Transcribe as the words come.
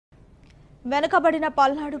వెనుకబడిన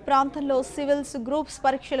పల్నాడు ప్రాంతంలో civils groups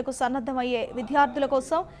పరీక్షలకు సన్నద్ధమయ్యే విద్యార్థుల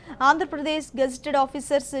కోసం ఆంధ్రప్రదేశ్ గెజిటెడ్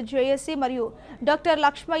ఆఫీసర్స్ జేఏసీ మరియు doctor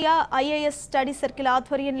Lakshmaiah IAS study circle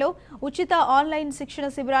ఆధ్వర్యంలో ఉచిత ఆన్లైన్ శిక్షణ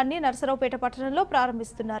శిబిరాన్ని నరసరావుపేట పట్టణంలో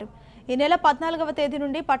ప్రారంభిస్తున్నారు. ఈ నెల 14వ తేదీ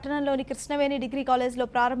నుండి పట్టణంలోని కృష్ణవేణి డిగ్రీ కాలేజ్లో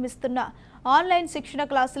ప్రారంభిస్తున్న ఆన్లైన్ శిక్షణ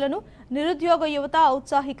క్లాసులను నిరుద్యోగ యువత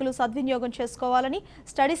ఔత్సాహికులు సద్వినియోగం చేసుకోవాలని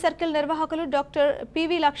స్టడీ సర్కిల్ నిర్వాహకులు doctor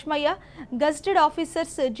PV Lakshmaiah, gazetted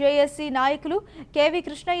officers JAC నాయకులు కేవి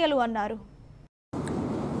కృష్ణయ్యలు అన్నారు.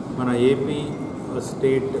 మన AP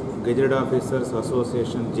state gazetted officers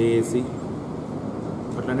association JAC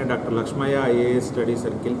అట్లనే doctor Lakshmaiah IAS study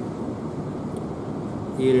circle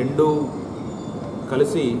ఈ రెండు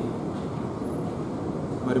కలిసి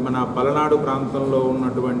మరి మన పలనాడు ప్రాంతంలో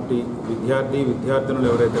ఉన్నటువంటి విద్యార్థినులు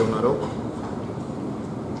ఎవరైతే ఉన్నారో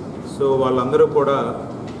సో వాళ్ళందరూ కూడా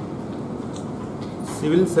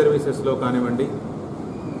సివిల్ సర్వీసెస్లో కానివ్వండి,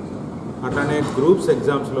 అట్లానే గ్రూప్స్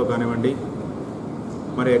ఎగ్జామ్స్లో కానివ్వండి,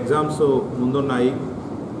 మరి ఎగ్జామ్స్ ముందున్నాయి.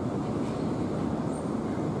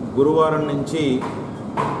 గురువారం నుంచి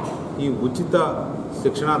ఈ ఉచిత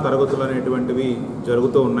శిక్షణా తరగతులు అనేటువంటివి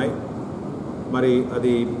జరుగుతూ ఉన్నాయి. మరి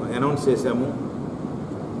అది అనౌన్స్ చేశాము.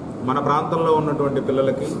 మన ప్రాంతంలో ఉన్నటువంటి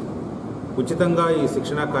పిల్లలకి ఉచితంగా ఈ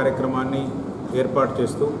శిక్షణా కార్యక్రమాన్ని ఏర్పాటు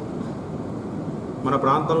చేస్తూ మన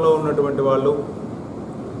ప్రాంతంలో ఉన్నటువంటి వాళ్ళు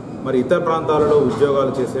మరి ఇతర ప్రాంతాలలో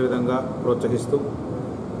ఉద్యోగాలు చేసే విధంగా ప్రోత్సహిస్తూ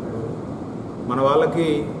మన వాళ్ళకి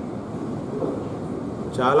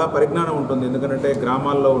చాలా పరిజ్ఞానం ఉంటుంది. ఎందుకంటే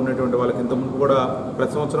గ్రామాల్లో ఉన్నటువంటి వాళ్ళకి ఇంతకుముందు కూడా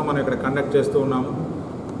ప్రతి సంవత్సరం మనం ఇక్కడ కండక్ట్ చేస్తూ ఉన్నాము.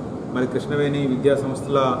 మరి కృష్ణవేణి విద్యా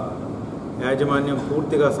సంస్థల యాజమాన్యం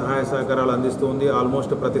పూర్తిగా సహాయ సహకారాలు అందిస్తూ ఉంది.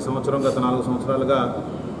 ఆల్మోస్ట్ ప్రతి సంవత్సరం గత 4 సంవత్సరాలుగా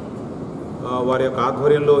వారి యొక్క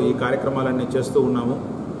ఆధ్వర్యంలో ఈ కార్యక్రమాలన్నీ చేస్తూ ఉన్నాము.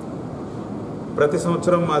 ప్రతి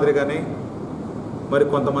సంవత్సరం మాదిరిగానే మరి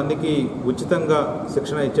కొంతమందికి ఉచితంగా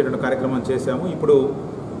శిక్షణ ఇచ్చేటువంటి కార్యక్రమం చేశాము. ఇప్పుడు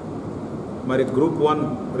మరి గ్రూప్ 1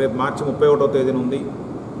 రేపు మార్చి 31వ తేదీన ఉంది.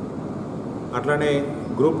 అట్లానే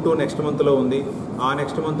గ్రూప్ 2 నెక్స్ట్ మంత్లో ఉంది. ఆ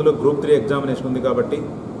నెక్స్ట్ మంత్లో గ్రూప్ 3 ఎగ్జామినేషన్ ఉంది. కాబట్టి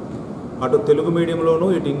అటు తెలుగు మీడియంలోనూ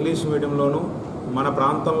ఇటు ఇంగ్లీష్ మీడియంలోనూ మన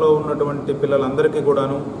ప్రాంతంలో ఉన్నటువంటి పిల్లలందరికీ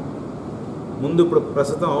కూడాను ముందు ఇప్పుడు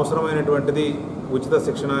ప్రస్తుతం అవసరమైనటువంటిది ఉచిత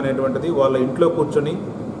శిక్షణ అనేటువంటిది వాళ్ళ ఇంట్లో కూర్చొని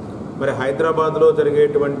మరి హైదరాబాద్లో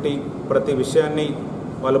జరిగేటువంటి ప్రతి విషయాన్ని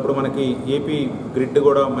వాళ్ళు ఇప్పుడు మనకి ఏపీ గ్రిడ్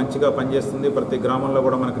కూడా మంచిగా పనిచేస్తుంది. ప్రతి గ్రామంలో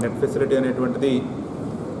కూడా మనకి నెట్ ఫెసిలిటీ అనేటువంటిది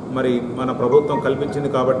మరి మన ప్రభుత్వం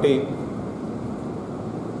కల్పించింది. కాబట్టి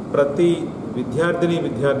ప్రతి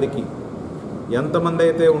విద్యార్థికి ఎంతమంది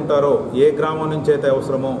అయితే ఉంటారో, ఏ గ్రామం నుంచి అయితే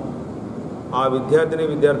అవసరమో ఆ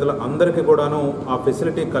విద్యార్థుల అందరికీ కూడాను ఆ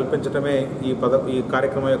ఫెసిలిటీ కల్పించడమే ఈ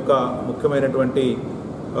కార్యక్రమం యొక్క ముఖ్యమైనటువంటి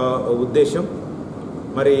ఉద్దేశం.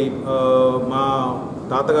 మరి మా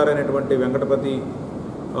తాతగారైనటువంటి వెంకటపతి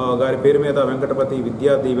గారి పేరు మీద వెంకటపతి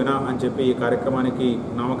విద్యా దీవెన అని చెప్పి ఈ కార్యక్రమానికి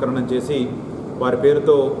నామకరణం చేసి వారి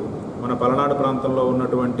పేరుతో మన పలనాడు ప్రాంతంలో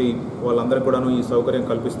ఉన్నటువంటి వాళ్ళందరికీ కూడాను ఈ సౌకర్యం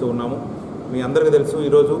కల్పిస్తూ ఉన్నాము. మీ అందరికీ తెలుసు,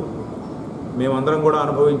 ఈరోజు మేమందరం కూడా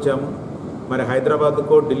అనుభవించాము. మరి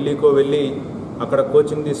హైదరాబాద్కో ఢిల్లీకో వెళ్ళి అక్కడ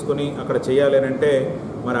కోచింగ్ తీసుకుని అక్కడ చేయాలి అంటే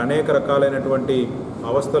మరి అనేక రకాలైనటువంటి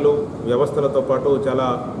వ్యవస్థలతో పాటు చాలా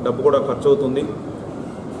డబ్బు కూడా ఖర్చు అవుతుంది.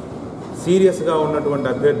 సీరియస్గా ఉన్నటువంటి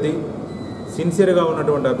అభ్యర్థి, సిన్సియర్గా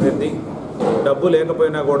ఉన్నటువంటి అభ్యర్థి డబ్బు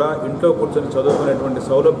లేకపోయినా కూడా ఇంట్లో కూర్చొని చదువుకునేటువంటి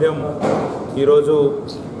సౌలభ్యం ఈరోజు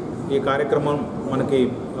ఈ కార్యక్రమం మనకి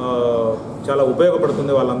చాలా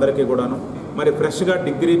ఉపయోగపడుతుంది వాళ్ళందరికీ కూడాను. మరి ఫ్రెష్గా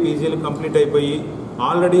డిగ్రీ పీజీలు కంప్లీట్ అయిపోయి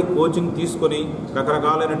ఆల్రెడీ కోచింగ్ తీసుకొని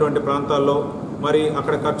రకరకాలైనటువంటి ప్రాంతాల్లో మరి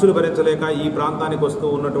అక్కడ ఖర్చులు భరించలేక ఈ ప్రాంతానికి వస్తూ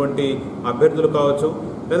ఉన్నటువంటి అభ్యర్థులు కావచ్చు,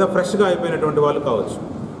 లేదా ఫ్రెష్గా అయిపోయినటువంటి వాళ్ళు కావచ్చు.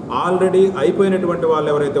 ఆల్రెడీ అయిపోయినటువంటి వాళ్ళు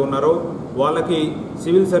ఎవరైతే ఉన్నారో వాళ్ళకి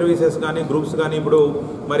సివిల్ సర్వీసెస్ కానీ గ్రూప్స్ కానీ ఇప్పుడు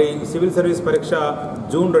మరి సివిల్ సర్వీస్ పరీక్ష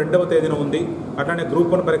జూన్ 2వ తేదీన ఉంది. అట్లానే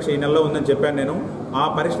గ్రూప్ 1 పరీక్ష ఈ నెలలో ఉందని చెప్పాను నేను. ఆ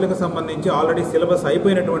పరీక్షలకు సంబంధించి ఆల్రెడీ సిలబస్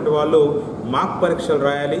అయిపోయినటువంటి వాళ్ళు మాక్ పరీక్షలు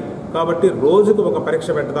రాయాలి. కాబట్టి రోజుకు ఒక పరీక్ష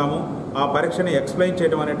పెడతాము. ఆ పరీక్షని ఎక్స్ప్లెయిన్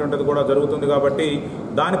చేయడం అనేటువంటిది కూడా జరుగుతుంది. కాబట్టి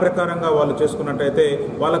దాని ప్రకారంగా వాళ్ళు చేసుకున్నట్టయితే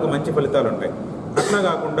వాళ్ళకు మంచి ఫలితాలు ఉంటాయి. అట్లా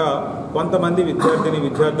కాకుండా కొంతమంది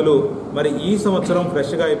విద్యార్థులు మరి ఈ సంవత్సరం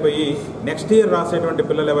ఫ్రెష్గా అయిపోయి నెక్స్ట్ ఇయర్ రాసేటువంటి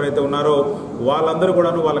పిల్లలు ఎవరైతే ఉన్నారో వాళ్ళందరూ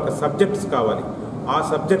కూడాను వాళ్ళకి సబ్జెక్ట్స్ కావాలి. ఆ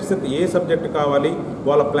సబ్జెక్ట్స్ ఏ సబ్జెక్ట్ కావాలి,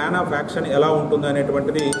 వాళ్ళ ప్లాన్ ఆఫ్ యాక్షన్ ఎలా ఉంటుంది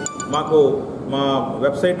అనేటువంటిది మాకు మా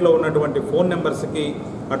వెబ్సైట్లో ఉన్నటువంటి ఫోన్ నెంబర్స్కి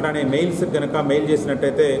అట్లానే మెయిల్స్కి కనుక మెయిల్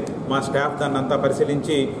చేసినట్టయితే మా స్టాఫ్ దాన్ని అంతా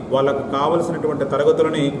పరిశీలించి వాళ్ళకు కావలసినటువంటి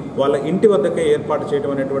తరగతులని వాళ్ళ ఇంటి వద్దకే ఏర్పాటు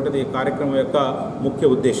చేయడం అనేటువంటిది ఈ కార్యక్రమం యొక్క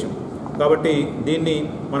ముఖ్య ఉద్దేశం. కాబట్టి దీన్ని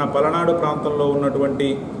మన పలనాడు ప్రాంతంలో ఉన్నటువంటి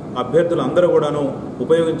అభ్యర్థులు అందరూ కూడాను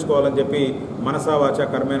ఉపయోగించుకోవాలని చెప్పి మనసా వాచా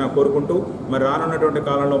కర్మేనా కోరుకుంటూ మరి రానున్నటువంటి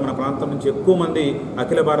కాలంలో మన ప్రాంతం నుంచి ఎక్కువ మంది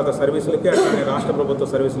అఖిల భారత సర్వీసులకి అట్లానే రాష్ట్ర ప్రభుత్వ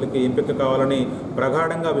సర్వీసులకి ఎంపిక కావాలని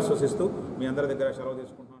ప్రగాఢంగా విశ్వసిస్తూ మీ అందరి దగ్గర సెలవు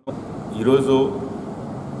తీసుకుంటున్నాను. ఈరోజు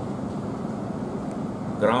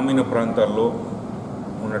గ్రామీణ ప్రాంతాల్లో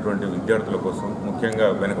ఉన్నటువంటి విద్యార్థుల కోసం, ముఖ్యంగా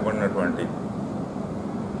వెనుకబడినటువంటి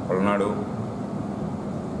పల్నాడు,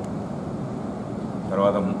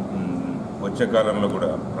 తర్వాత వచ్చే కాలంలో కూడా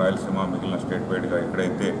రాయలసీమ, మిగిలిన స్టేట్ వైడ్గా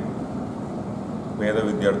ఎక్కడైతే పేద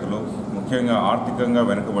విద్యార్థులు, ముఖ్యంగా ఆర్థికంగా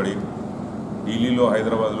వెనుకబడి ఢిల్లీలో,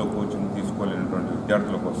 హైదరాబాద్లో కోచింగ్ తీసుకోలేనటువంటి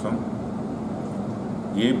విద్యార్థుల కోసం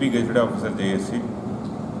AP gazetted officer JAC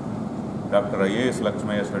doctor IAS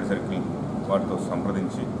Lakshmaiah study circle వారితో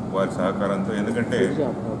సంప్రదించి వారి సహకారంతో, ఎందుకంటే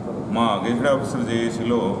మా గెజిటెడ్ ఆఫీసర్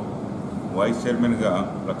జేఏసీలో వైస్ చైర్మన్గా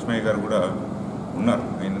లక్ష్మయ్య గారు కూడా ఉన్నారు,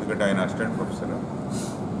 ఎందుకంటే ఆయన అసిస్టెంట్ ప్రొఫెసర్.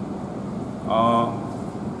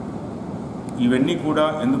 ఇవన్నీ కూడా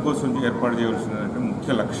ఎందుకోసం ఏర్పాటు చేయవలసిందంటే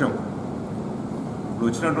ముఖ్య లక్ష్యం, ఇప్పుడు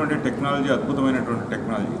వచ్చినటువంటి టెక్నాలజీ అద్భుతమైనటువంటి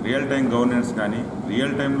టెక్నాలజీ, రియల్ టైం గవర్నెన్స్ కానీ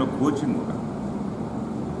రియల్ టైంలో కోచింగ్ కూడా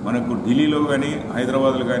మనకు ఢిల్లీలో కానీ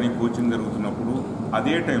హైదరాబాద్లో కానీ కోచింగ్ జరుగుతున్నప్పుడు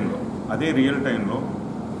అదే టైంలో, అదే రియల్ టైంలో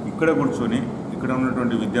ఇక్కడ కూర్చొని ఇక్కడ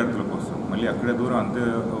ఉన్నటువంటి విద్యార్థుల కోసం, మళ్ళీ అక్కడే దూరం అంతే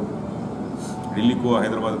ఢిల్లీకో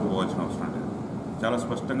హైదరాబాద్కు పోవాల్సిన అవసరం లేదు. చాలా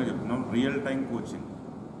స్పష్టంగా చెప్తున్నాం, real time coaching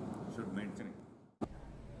should maintain.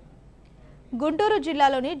 Guntur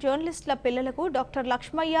జిల్లాలోని జర్నలిస్టుల పిల్లలకు doctor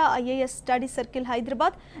Lakshmaiah IAS study circle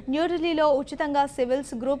Hyderabad, న్యూఢిల్లీలో ఉచితంగా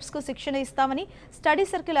సివిల్స్ గ్రూప్స్కు శిక్షణ ఇస్తామని స్టడీ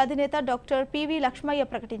సర్కిల్ అధినేత డాక్టర్ పివి లక్ష్మయ్య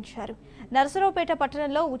ప్రకటించారు. నరసరావుపేట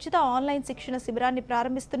పట్టణంలో ఉచిత ఆన్లైన్ శిక్షణ శిబిరాన్ని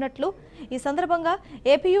ప్రారంభిస్తున్నట్లు ఈ సందర్భంగా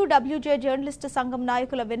ఏపీయూడబ్ల్యూజే జర్నలిస్టు సంఘం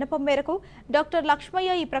నాయకుల విన్నపం మేరకు డాక్టర్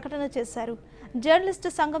లక్ష్మయ్య ఈ ప్రకటన చేశారు. జర్నలిస్టు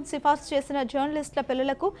సంఘం సిఫార్సు చేసిన జర్నలిస్టుల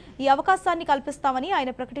పిల్లలకు ఈ అవకాశాన్ని కల్పిస్తామని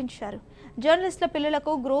ఆయన ప్రకటించారు. జర్నలిస్టుల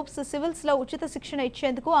పిల్లలకు గ్రూప్స్, సివిల్స్లో ఉచిత శిక్షణ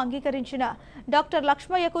ఇచ్చేందుకు అంగీకరించిన డాక్టర్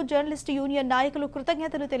లక్ష్మయ్యకు జర్నలిస్టు యూనియన్ నాయకులు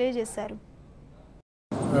కృతజ్ఞతలు తెలియజేశారు.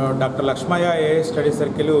 Doctor Lakshmaiah IAS study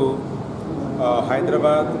circle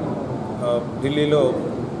Hyderabad, ఢిల్లీలో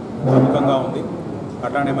ప్రముఖంగా ఉంది.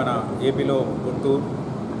 అట్లానే మన ఏపీలో గుంటూరు,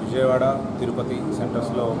 విజయవాడ, తిరుపతి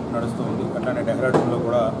సెంటర్స్లో నడుస్తూ ఉంది. అట్లానే డెహ్రాడూన్లో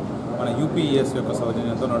కూడా మన యూపీఈఎస్ యొక్క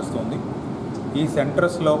సౌజన్యంతో నడుస్తుంది. ఈ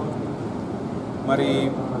సెంటర్స్లో మరి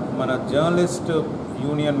మన జర్నలిస్ట్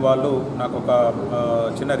యూనియన్ వాళ్ళు నాకు ఒక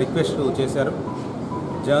చిన్న రిక్వెస్ట్ చేశారు.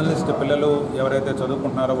 జర్నలిస్ట్ పిల్లలు ఎవరైతే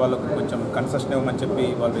చదువుకుంటున్నారో వాళ్ళకు కొంచెం కన్సెషన్ ఇవ్వమని చెప్పి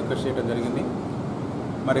వాళ్ళు రిక్వెస్ట్ చేయడం జరిగింది.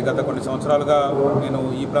 మరి గత కొన్ని సంవత్సరాలుగా నేను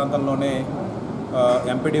ఈ ప్రాంతంలోనే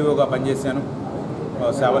ఎంపీడీఓగా పనిచేశాను,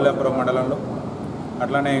 శావల్యాపురం మండలంలో.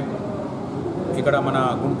 అట్లానే ఇక్కడ మన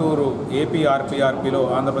Guntur ఏపీఆర్పీఆర్పీలో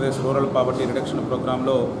Andhra Pradesh rural poverty reduction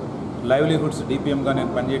ప్రోగ్రాంలో లైవ్లీహుడ్స్ డిపిఎంగా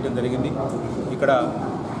నేను పనిచేయడం జరిగింది. ఇక్కడ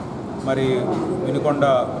మరి వినుకొండ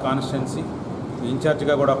కాన్స్టిట్యున్సీ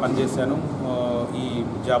ఇన్ఛార్జిగా కూడా పనిచేశాను. ఈ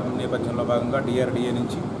జాబ్ నేపథ్యంలో భాగంగా డిఆర్డిఏ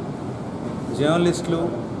నుంచి జర్నలిస్టులు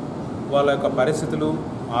వాళ్ళ యొక్క పరిస్థితులు,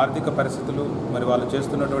 ఆర్థిక పరిస్థితులు, మరి వాళ్ళు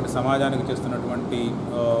చేస్తున్నటువంటి సమాజానికి చేస్తున్నటువంటి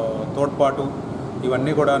తోడ్పాటు,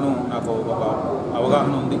 ఇవన్నీ కూడాను నాకు ఒక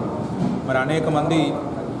అవగాహన ఉంది. మరి అనేక మంది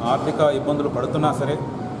ఆర్థిక ఇబ్బందులు పడుతున్నా సరే,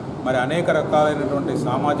 మరి అనేక రకాలైనటువంటి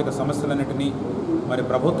సామాజిక సమస్యలన్నింటినీ మరి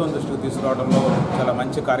ప్రభుత్వం దృష్టికి తీసుకురావడంలో చాలా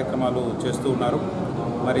మంచి కార్యక్రమాలు చేస్తూ ఉన్నారు.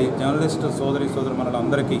 మరి జర్నలిస్టు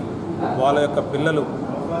సోదరీమణులందరికీ వాళ్ళ యొక్క పిల్లలు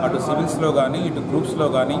అటు సివిల్స్లో కానీ ఇటు గ్రూప్స్లో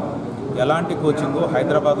కానీ ఎలాంటి కోచింగు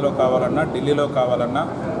హైదరాబాద్లో కావాలన్నా, ఢిల్లీలో కావాలన్నా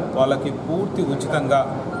వాళ్ళకి పూర్తి ఉచితంగా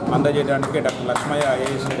అందజేయడానికి doctor Lakshmaiah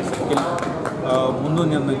IAS study circle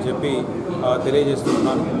ముందుందని చెప్పి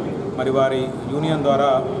తెలియజేస్తున్నాను. మరి వారి యూనియన్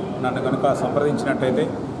ద్వారా నన్ను కనుక సంప్రదించినట్టయితే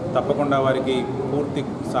తప్పకుండా వారికి పూర్తి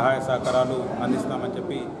సహాయ సహకారాలు అందిస్తామని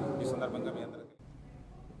చెప్పి ఈ సందర్భంగా మీ అందరికీ.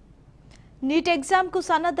 నీట్ ఎగ్జామ్కు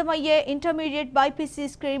సన్నద్ధమయ్యే ఇంటర్మీడియట్ బైపీసీ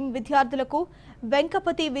స్ట్రీమ్ విద్యార్థులకు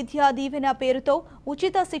వెంకపతి విద్యా దీవెన పేరుతో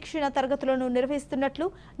ఉచిత శిక్షణ తరగతులను నిర్వహిస్తున్నట్లు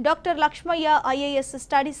doctor Lakshmaiah IAS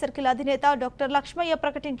study circle అధినేత డాక్టర్ లక్ష్మయ్య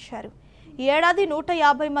ప్రకటించారు. ఈ ఏడాది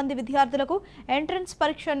 150 మంది విద్యార్థులకు ఎంట్రన్స్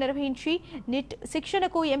పరీక్ష నిర్వహించి నీట్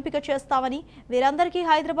శిక్షణకు ఎంపిక చేస్తామని, వీరందరికీ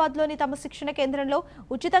హైదరాబాద్లోని తమ శిక్షణ కేంద్రంలో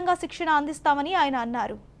ఉచితంగా శిక్షణ అందిస్తామని ఆయన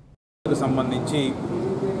అన్నారు. సంబంధించి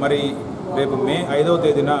మరి రేపు మే 5వ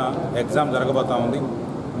తేదీన ఎగ్జామ్ జరగబోతా ఉంది.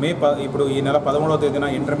 ఇప్పుడు ఈ నెల 13వ తేదీన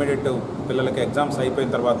ఇంటర్మీడియట్ పిల్లలకి ఎగ్జామ్స్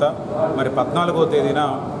అయిపోయిన తర్వాత మరి 14వ తేదీన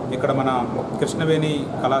ఇక్కడ మన కృష్ణవేణి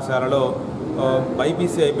కళాశాలలో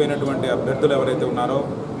బైపీసీ అయిపోయినటువంటి అభ్యర్థులు ఎవరైతే ఉన్నారో,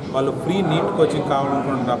 వాళ్ళు ఫ్రీ నీట్ కోచింగ్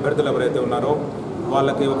కావాలనుకున్న అభ్యర్థులు ఎవరైతే ఉన్నారో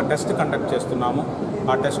వాళ్ళకి ఒక టెస్ట్ కండక్ట్ చేస్తున్నాము.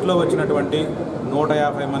 ఆ టెస్ట్లో వచ్చినటువంటి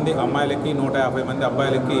 150 మంది అమ్మాయిలకి 150 మంది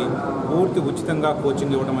అబ్బాయిలకి పూర్తి ఉచితంగా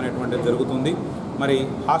కోచింగ్ ఇవ్వడం అనేటువంటిది జరుగుతుంది. మరి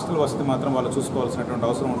హాస్టల్ వసతి మాత్రం వాళ్ళు చూసుకోవాల్సినటువంటి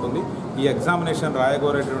అవసరం ఉంటుంది. ఈ ఎగ్జామినేషన్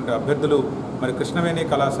రాయగోరేటువంటి అభ్యర్థులు మరి కృష్ణవేణి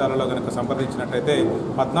కళాశాలలో కనుక సంప్రదించినట్టయితే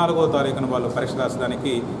 14వ తారీఖున వాళ్ళు పరీక్ష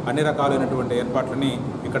రాసడానికి అన్ని రకాలైనటువంటి ఏర్పాట్లని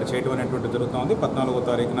ఇక్కడ చేయడం అనేటువంటి జరుగుతుంది. 14వ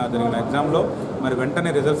తారీఖున జరిగిన ఎగ్జామ్లో మరి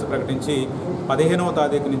వెంటనే రిజల్ట్స్ ప్రకటించి 15వ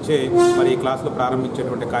తారీఖు నుంచే మరి ఈ క్లాసులు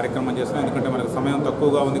ప్రారంభించేటువంటి కార్యక్రమం చేస్తున్నాం. ఎందుకంటే మనకు సమయం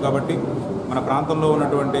తక్కువగా ఉంది కాబట్టి మన ప్రాంతంలో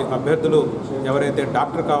ఉన్నటువంటి అభ్యర్థులు ఎవరైతే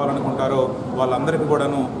డాక్టర్ కావాలనుకుంటారో వాళ్ళందరికీ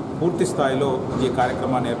కూడాను పూర్తి స్థాయిలో ఈ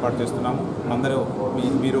కార్యక్రమాన్ని ఏర్పాటు చేస్తున్నాము. అందరూ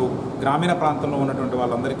మీరు గ్రామీణ ప్రాంతంలో ఉన్నటువంటి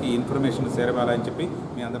వాళ్ళందరికీ ఇన్ఫర్మేషన్ చేరవేయాలని చెప్పి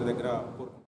మీ అందరి దగ్గర